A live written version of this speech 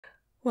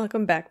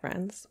Welcome back,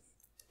 friends.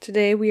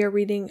 Today we are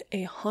reading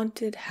A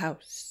Haunted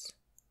House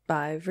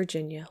by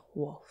Virginia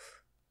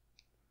Woolf.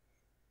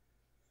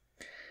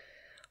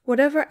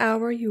 Whatever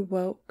hour you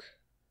woke,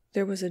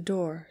 there was a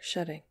door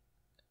shutting.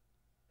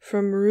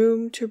 From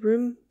room to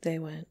room they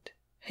went,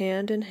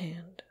 hand in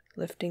hand,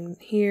 lifting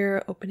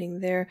here, opening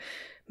there,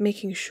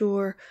 making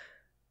sure.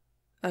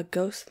 A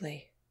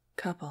ghostly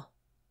couple.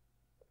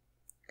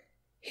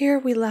 "Here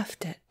we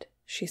left it,"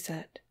 she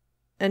said,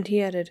 and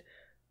he added,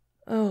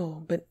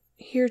 "Oh, but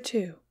here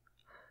too."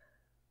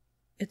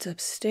 "It's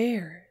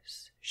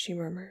upstairs," she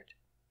murmured.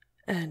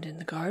 "And in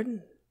the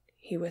garden,"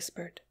 he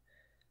whispered.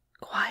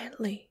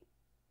 "Quietly,"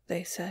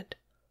 they said,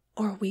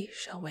 "or we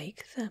shall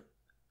wake them."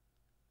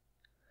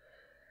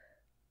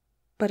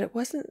 "But it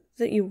wasn't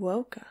that you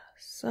woke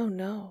us. Oh,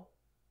 no.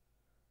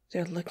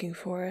 They're looking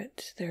for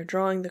it. They're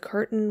drawing the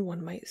curtain,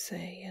 one might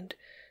say, and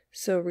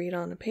so read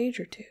on a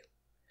page or two.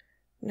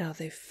 Now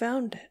they've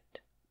found it.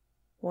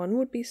 One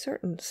would be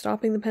certain,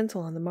 stopping the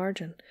pencil on the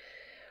margin.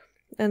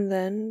 And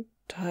then,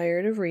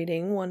 tired of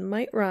reading, one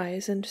might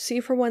rise and see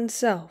for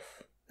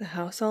oneself, the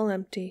house all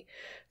empty,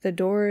 the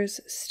doors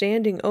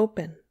standing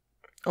open,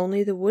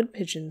 only the wood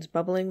pigeons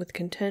bubbling with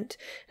content,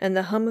 and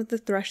the hum of the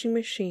threshing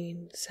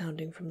machine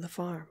sounding from the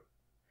farm.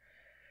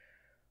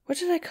 What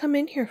did I come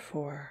in here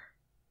for?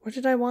 What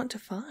did I want to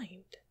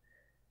find?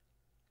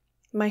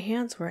 My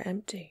hands were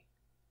empty.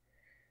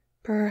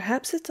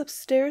 Perhaps it's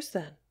upstairs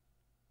then.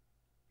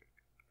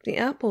 The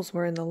apples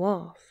were in the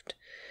loft.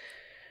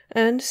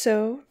 And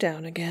so,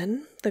 down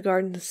again, the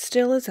garden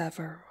still as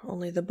ever,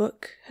 only the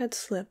book had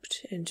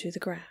slipped into the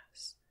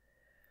grass.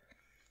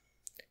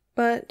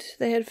 But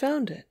they had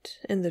found it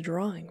in the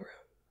drawing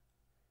room.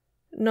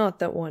 Not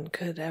that one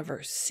could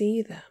ever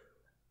see them.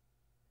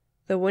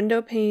 The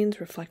window panes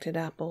reflected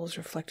apples,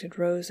 reflected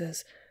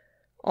roses.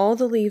 All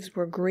the leaves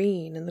were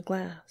green in the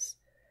glass.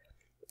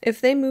 If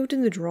they moved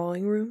in the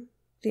drawing room,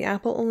 the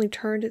apple only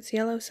turned its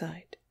yellow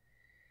side.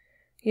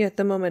 Yet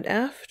the moment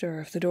after,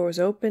 if the doors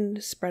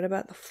opened, spread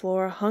about the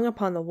floor, hung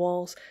upon the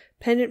walls,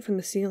 pendant from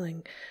the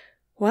ceiling.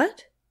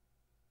 What?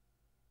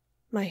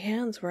 My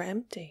hands were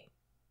empty.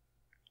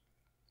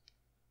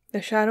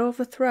 The shadow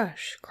of a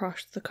thrush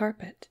crossed the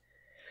carpet.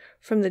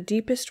 From the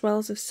deepest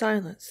wells of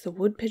silence, the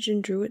wood pigeon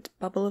drew its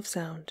bubble of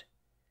sound.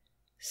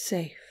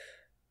 Safe,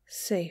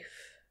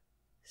 safe,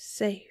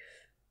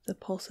 safe, the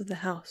pulse of the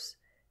house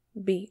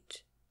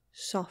beat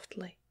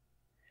softly.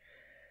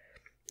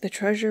 The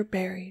treasure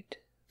buried,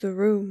 the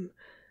room.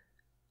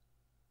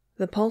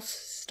 The pulse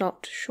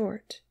stopped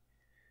short.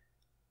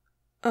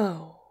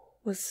 Oh,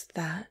 was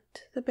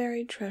that the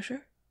buried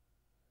treasure?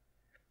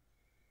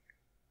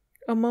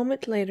 A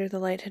moment later the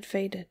light had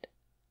faded.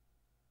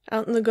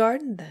 Out in the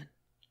garden, then.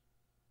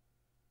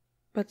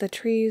 But the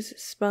trees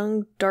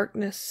spun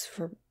darkness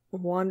for a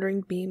wandering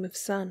beam of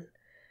sun.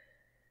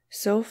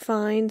 So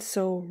fine,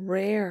 so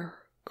rare,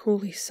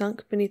 coolly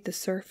sunk beneath the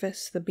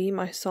surface, the beam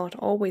I sought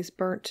always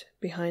burnt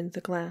behind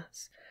the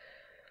glass.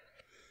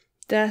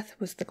 Death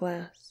was the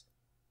glass.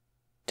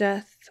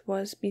 Death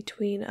was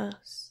between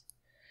us.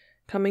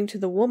 Coming to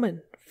the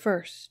woman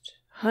first,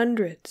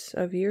 hundreds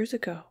of years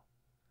ago.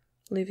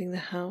 Leaving the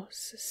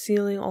house,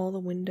 sealing all the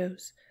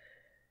windows.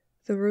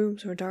 The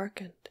rooms were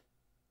darkened.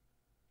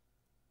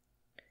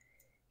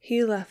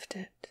 He left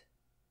it.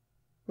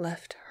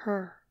 Left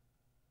her.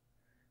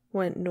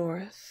 Went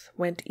north,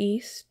 went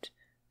east,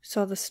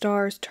 saw the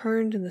stars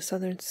turned in the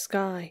southern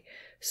sky,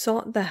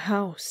 sought the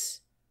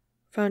house,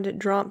 found it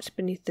dropped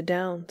beneath the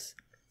downs.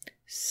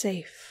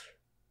 Safe,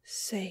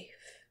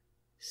 safe,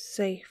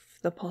 safe,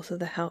 the pulse of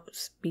the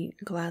house beat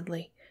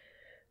gladly.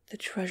 The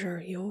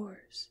treasure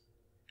yours.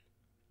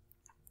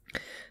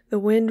 The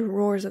wind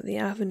roars up the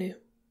avenue.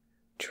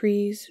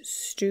 Trees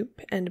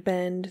stoop and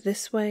bend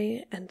this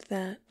way and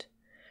that.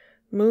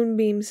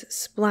 Moonbeams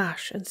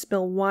splash and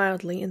spill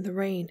wildly in the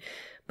rain,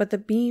 but the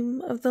beam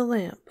of the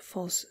lamp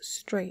falls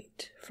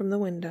straight from the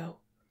window.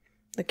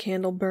 The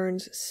candle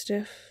burns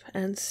stiff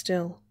and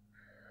still.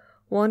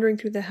 Wandering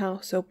through the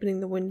house,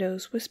 opening the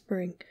windows,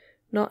 whispering,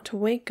 not to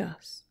wake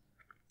us,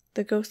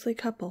 the ghostly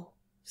couple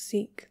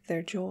seek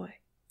their joy.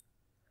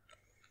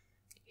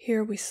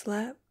 Here we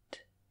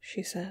slept,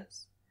 she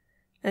says,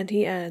 and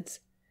he adds,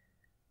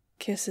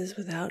 kisses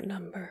without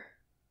number.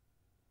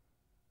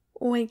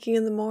 Waking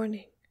in the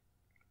morning,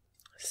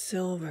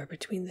 silver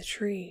between the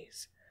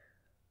trees,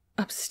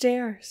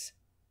 upstairs,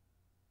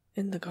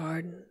 in the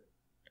garden,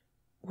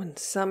 when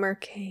summer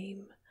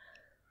came,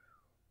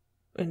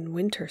 in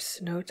winter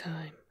snow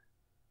time.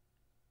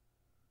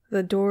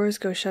 The doors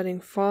go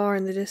shutting far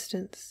in the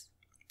distance,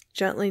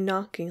 gently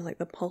knocking like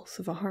the pulse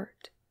of a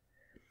heart.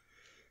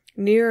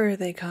 Nearer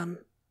they come,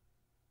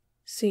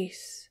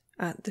 cease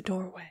at the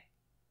doorway.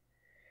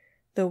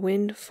 The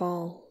wind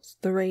falls,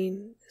 the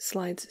rain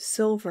slides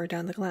silver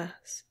down the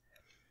glass.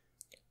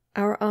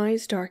 Our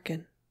eyes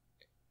darken.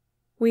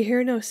 We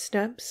hear no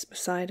steps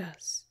beside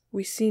us.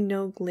 We see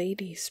no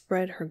lady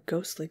spread her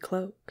ghostly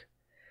cloak.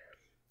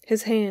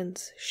 His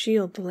hands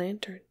shield the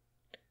lantern.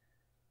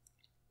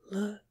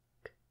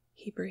 Look,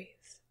 he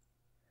breathes.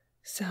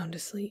 Sound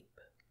asleep.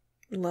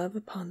 love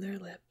upon their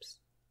lips.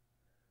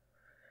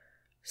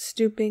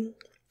 Stooping,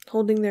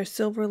 holding their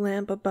silver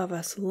lamp above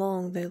us,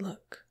 long they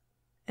look,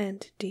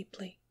 and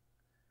deeply.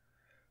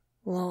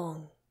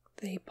 Long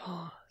they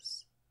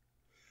pause.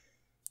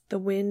 The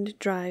wind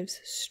drives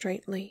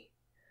straightly,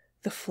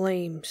 the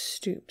flame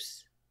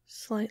stoops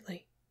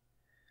slightly.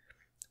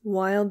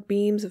 Wild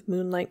beams of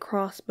moonlight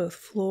cross both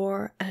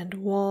floor and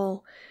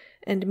wall,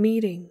 and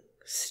meeting,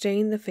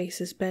 stain the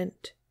faces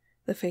bent,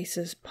 the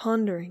faces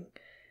pondering,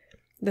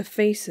 the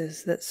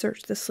faces that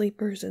search the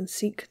sleepers and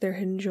seek their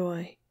hidden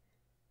joy.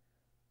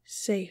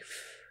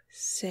 Safe,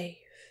 safe,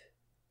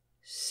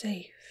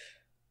 safe,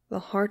 the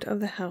heart of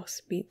the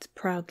house beats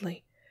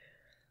proudly.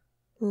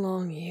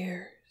 Long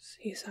years,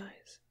 he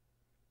sighs.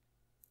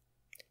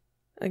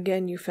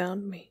 Again you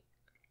found me.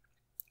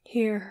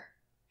 Here,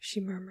 she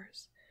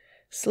murmurs,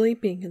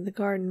 sleeping in the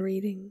garden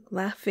reading,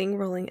 laughing,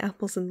 rolling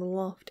apples in the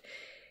loft.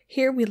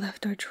 Here we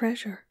left our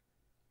treasure.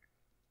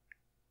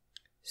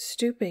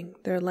 Stooping,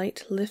 their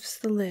light lifts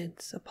the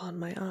lids upon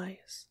my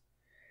eyes.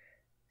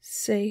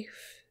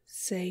 Safe,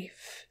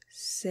 safe,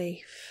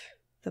 safe,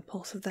 the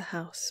pulse of the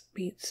house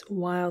beats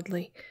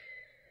wildly.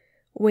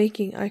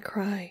 Waking, I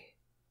cry,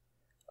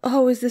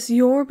 oh, is this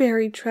your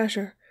buried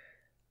treasure,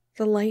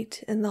 the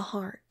light in the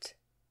heart?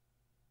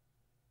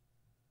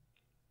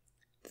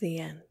 The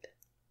end.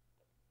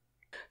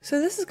 So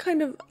this is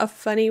kind of a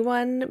funny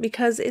one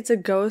because it's a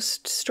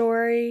ghost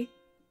story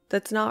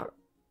that's not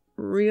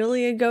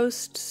really a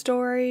ghost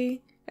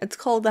story. It's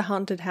called The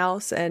Haunted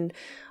House and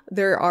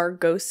there are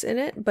ghosts in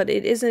it, but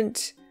it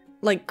isn't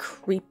like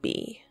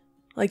creepy.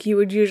 Like you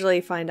would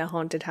usually find a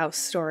haunted house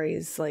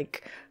stories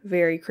like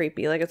very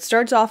creepy. Like it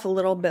starts off a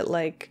little bit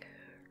like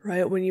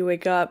right when you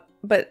wake up,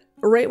 but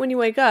right when you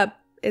wake up,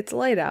 it's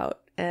light out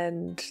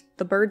and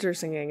the birds are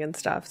singing and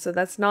stuff. So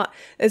it's not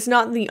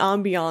the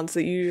ambiance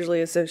that you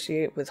usually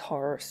associate with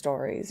horror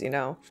stories, you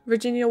know.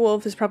 Virginia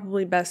Woolf is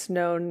probably best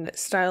known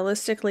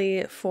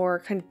stylistically for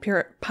kind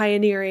of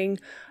pioneering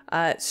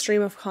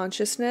stream of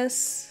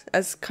consciousness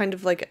as kind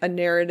of like a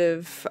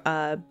narrative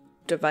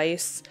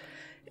device.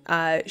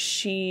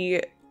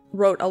 She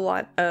wrote a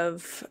lot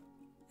of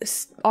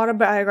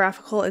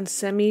autobiographical and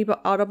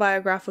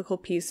semi-autobiographical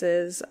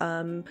pieces,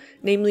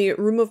 namely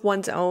Room of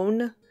One's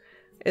Own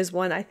is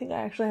one. I think I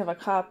actually have a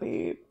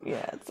copy.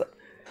 Yeah,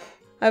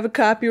 I have a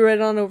copy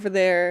right on over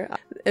there.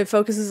 It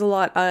focuses a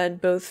lot on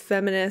both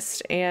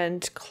feminist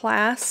and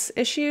class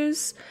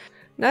issues,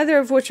 neither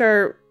of which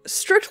are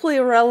strictly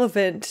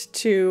irrelevant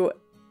to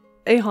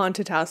a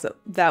haunted house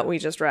that we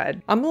just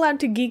read. I'm allowed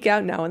to geek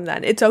out now and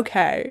then. It's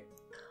okay.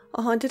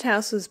 A Haunted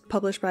House was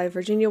published by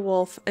Virginia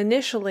Woolf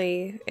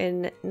initially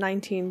in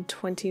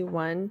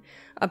 1921.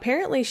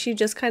 Apparently she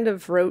just kind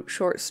of wrote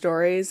short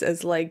stories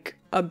as like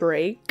a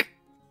break,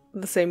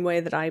 the same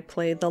way that I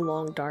played The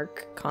Long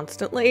Dark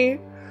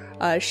constantly.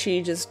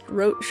 She just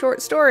wrote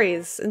short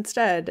stories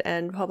instead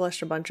and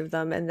published a bunch of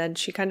them, and then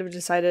she kind of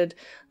decided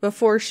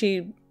before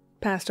she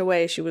passed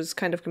away she was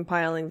kind of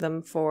compiling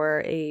them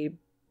for a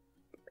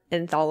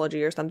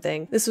anthology or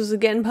something. This was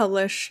again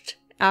published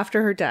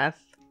after her death.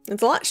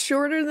 It's a lot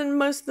shorter than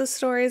most of the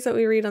stories that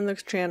we read on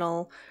this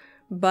channel,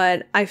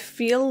 but I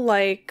feel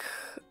like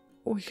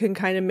we can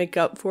kind of make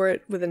up for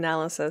it with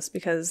analysis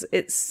because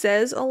it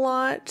says a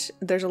lot.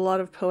 There's a lot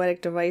of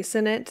poetic device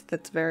in it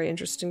that's very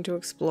interesting to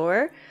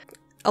explore.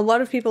 A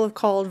lot of people have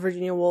called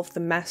Virginia Woolf the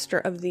master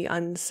of the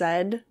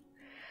unsaid,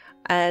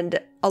 and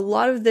a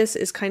lot of this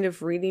is kind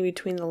of reading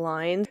between the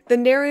lines. The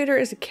narrator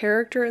is a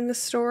character in the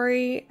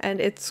story,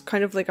 and it's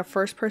kind of like a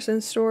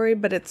first-person story,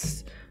 but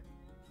it's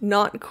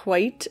not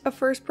quite a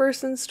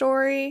first-person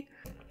story.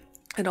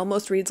 It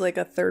almost reads like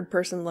a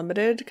third-person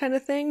limited kind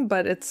of thing,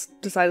 but it's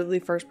decidedly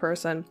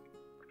first-person.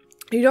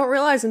 You don't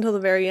realize until the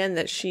very end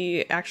that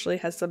she actually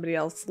has somebody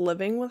else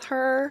living with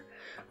her,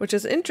 which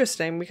is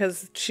interesting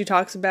because she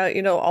talks about,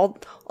 you know,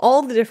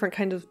 all the different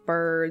kinds of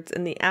birds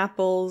and the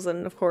apples,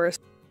 and of course,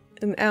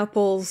 and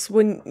apples,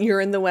 when you're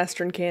in the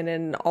Western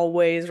canon,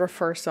 always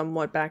refer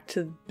somewhat back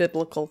to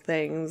biblical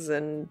things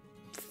and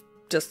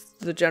just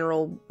the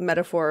general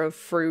metaphor of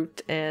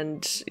fruit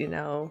and, you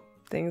know,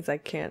 things I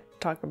can't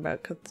talk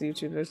about because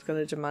YouTube is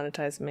going to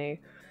demonetize me.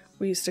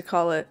 We used to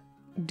call it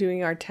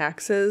doing our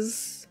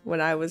taxes when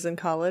I was in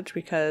college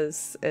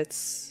because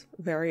it's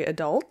very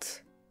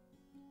adult.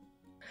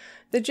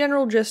 The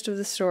general gist of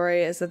the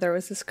story is that there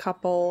was this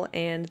couple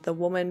and the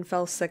woman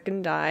fell sick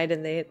and died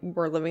and they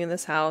were living in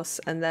this house,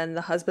 and then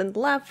the husband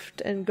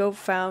left and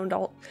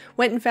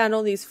went and found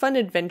all these fun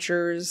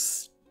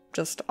adventures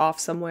just off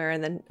somewhere,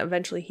 and then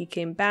eventually he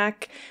came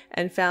back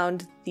and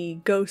found the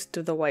ghost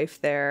of the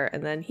wife there,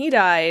 and then he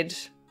died.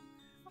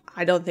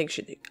 I don't think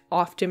she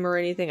offed him or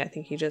anything. I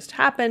think he just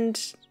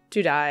happened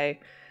to die,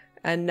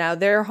 and now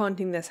they're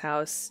haunting this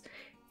house,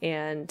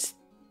 and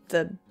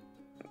the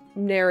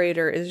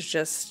narrator is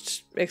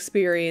just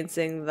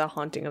experiencing the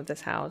haunting of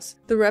this house.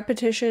 The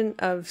repetition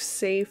of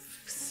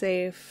safe,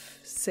 safe,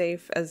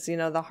 safe as, you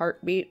know, the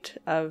heartbeat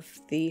of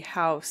the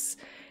house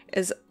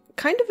is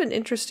kind of an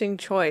interesting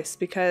choice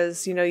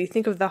because, you know, you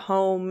think of the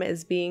home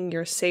as being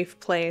your safe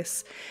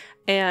place,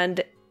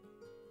 and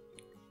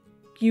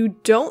you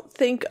don't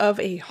think of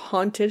a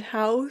haunted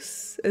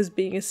house as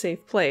being a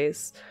safe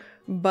place,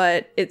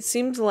 but it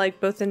seems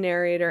like both the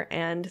narrator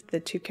and the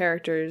two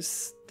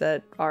characters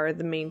that are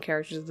the main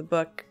characters of the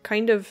book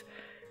kind of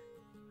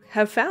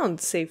have found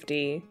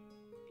safety,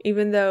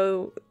 even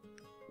though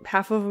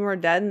half of them are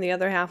dead and the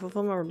other half of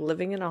them are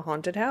living in a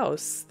haunted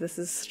house. This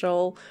is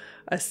still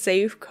a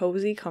safe,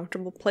 cozy,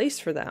 comfortable place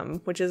for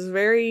them, which is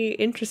very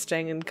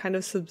interesting and kind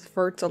of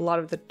subverts a lot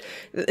of the...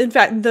 In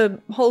fact, the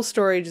whole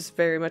story just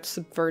very much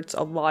subverts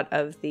a lot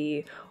of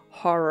the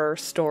horror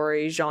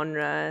story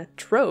genre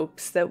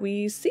tropes that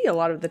we see a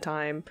lot of the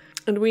time.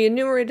 And we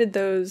enumerated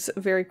those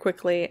very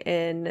quickly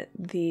in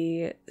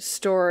the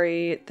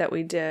story that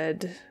we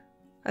did,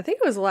 I think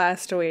it was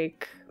last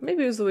week,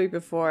 maybe it was the week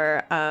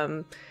before,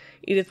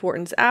 Edith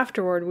Wharton's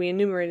Afterward. We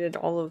enumerated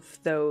all of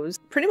those.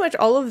 Pretty much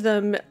all of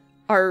them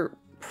are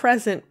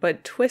present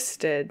but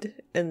twisted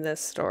in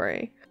this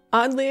story.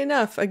 Oddly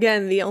enough,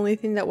 again, the only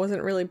thing that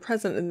wasn't really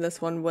present in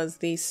this one was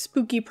the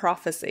spooky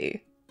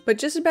prophecy. But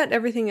just about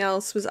everything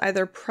else was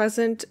either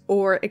present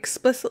or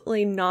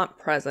explicitly not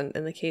present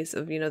in the case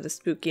of, the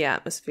spooky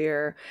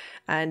atmosphere.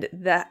 And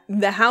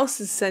the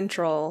house is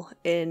central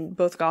in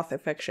both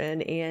Gothic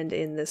fiction and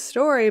in this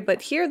story,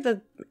 but here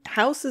the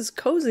house is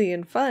cozy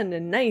and fun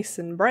and nice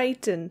and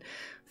bright and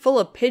full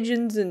of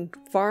pigeons and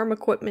farm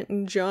equipment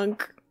and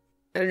junk.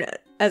 And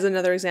as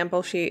another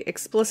example, she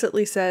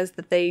explicitly says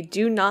that they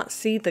do not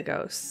see the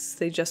ghosts.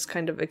 They just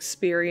kind of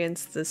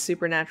experience the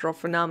supernatural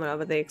phenomena,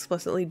 but they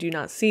explicitly do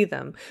not see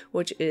them,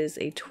 which is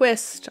a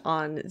twist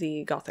on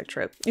the Gothic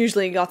trope.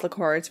 Usually in Gothic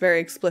horror, it's very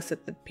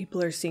explicit that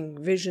people are seeing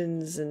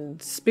visions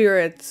and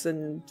spirits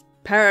and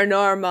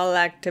paranormal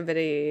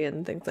activity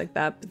and things like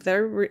that.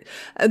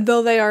 But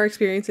though they are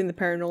experiencing the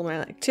paranormal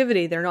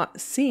activity, they're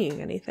not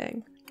seeing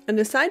anything. And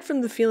aside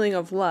from the feeling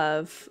of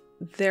love,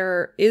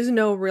 there is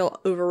no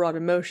real overwrought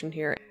emotion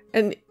here.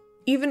 And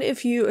even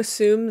if you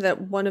assume that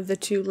one of the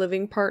two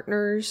living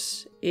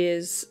partners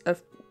is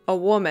a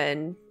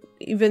woman,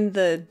 even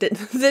the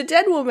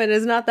dead woman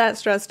is not that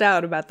stressed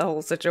out about the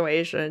whole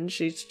situation.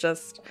 She's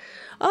just,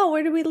 oh,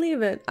 where do we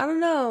leave it? I don't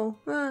know.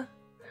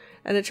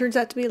 And it turns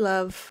out to be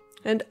love.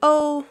 And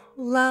oh,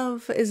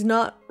 love is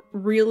not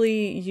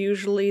really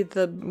usually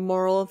the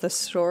moral of the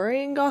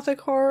story in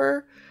Gothic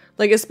horror.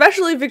 Like,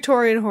 especially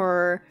Victorian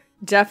horror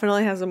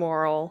definitely has a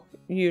moral,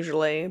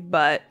 usually,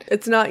 but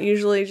it's not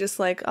usually just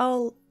like,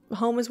 oh,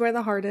 home is where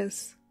the heart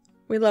is.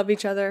 We love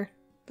each other.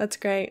 That's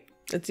great.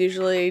 It's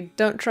usually,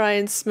 don't try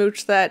and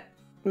smooch that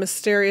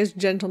mysterious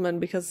gentleman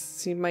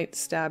because he might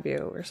stab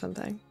you or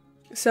something.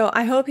 So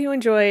I hope you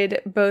enjoyed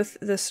both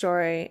the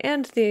story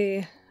and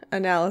the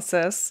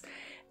analysis,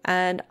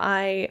 and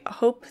I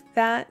hope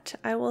that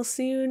I will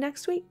see you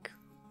next week.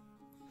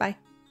 Bye.